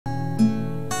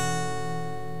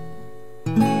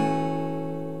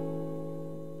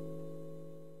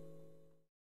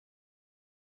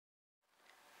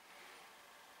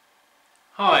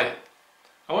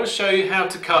want to show you how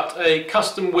to cut a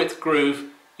custom width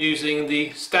groove using the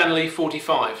Stanley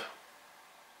 45.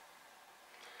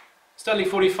 Stanley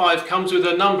 45 comes with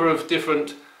a number of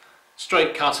different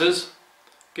straight cutters,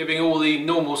 giving all the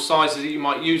normal sizes that you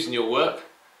might use in your work,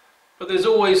 but there's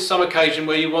always some occasion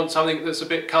where you want something that's a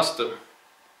bit custom.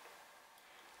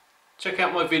 Check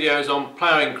out my videos on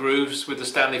ploughing grooves with the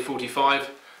Stanley 45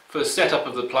 for the setup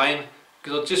of the plane,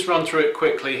 because I'll just run through it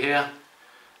quickly here.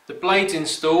 The blade's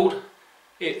installed.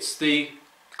 It's the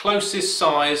closest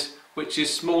size which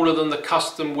is smaller than the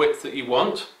custom width that you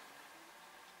want.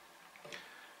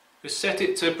 We set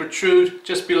it to protrude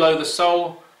just below the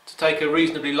sole to take a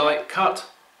reasonably light cut.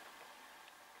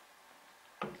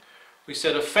 We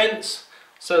set a fence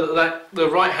so that the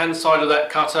right hand side of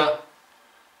that cutter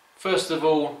first of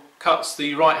all cuts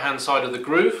the right hand side of the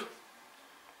groove,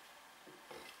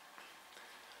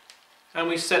 and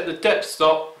we set the depth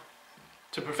stop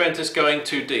to prevent us going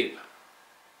too deep.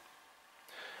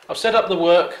 I've set up the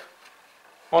work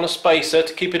on a spacer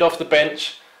to keep it off the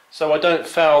bench so I don't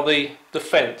foul the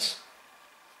fence.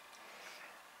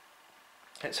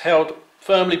 It's held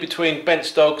firmly between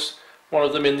bench dogs, one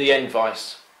of them in the end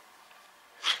vise.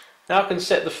 Now I can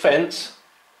set the fence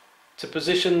to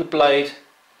position the blade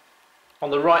on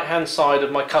the right hand side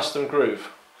of my custom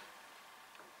groove.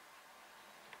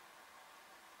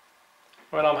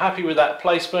 When I'm happy with that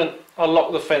placement, I'll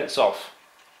lock the fence off.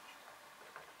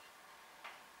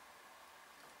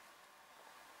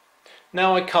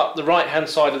 Now I cut the right hand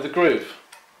side of the groove.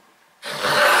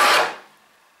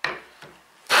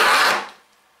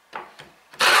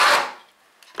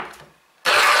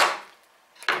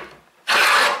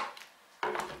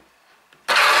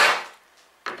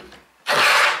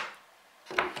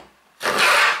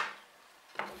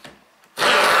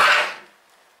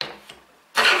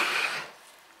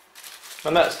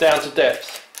 And that's down to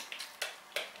depth.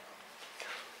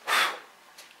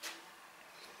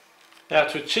 Now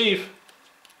to achieve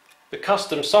the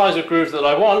custom size of groove that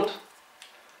I want,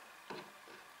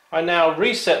 I now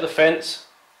reset the fence,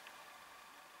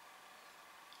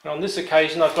 and on this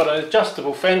occasion I've got an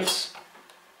adjustable fence,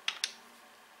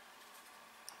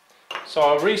 so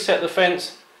I'll reset the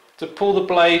fence to pull the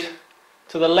blade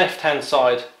to the left hand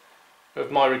side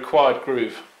of my required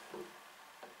groove.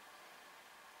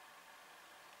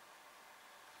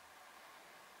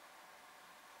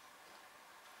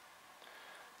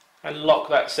 And lock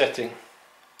that setting.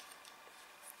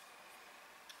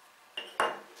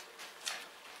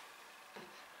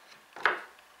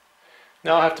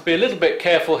 Now I have to be a little bit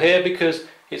careful here because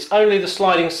it's only the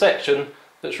sliding section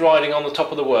that's riding on the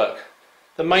top of the work.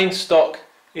 The main stock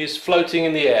is floating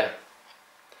in the air.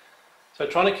 So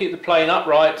trying to keep the plane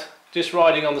upright, just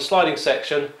riding on the sliding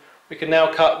section, we can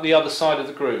now cut the other side of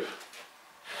the groove.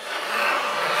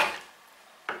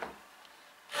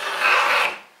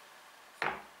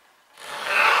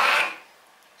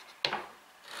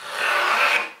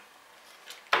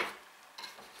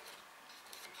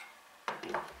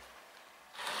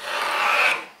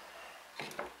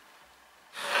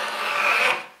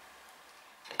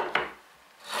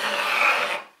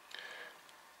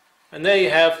 And there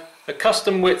you have a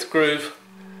custom width groove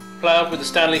ploughed with the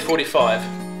Stanley 45.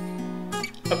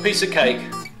 A piece of cake.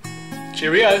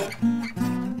 Cheerio!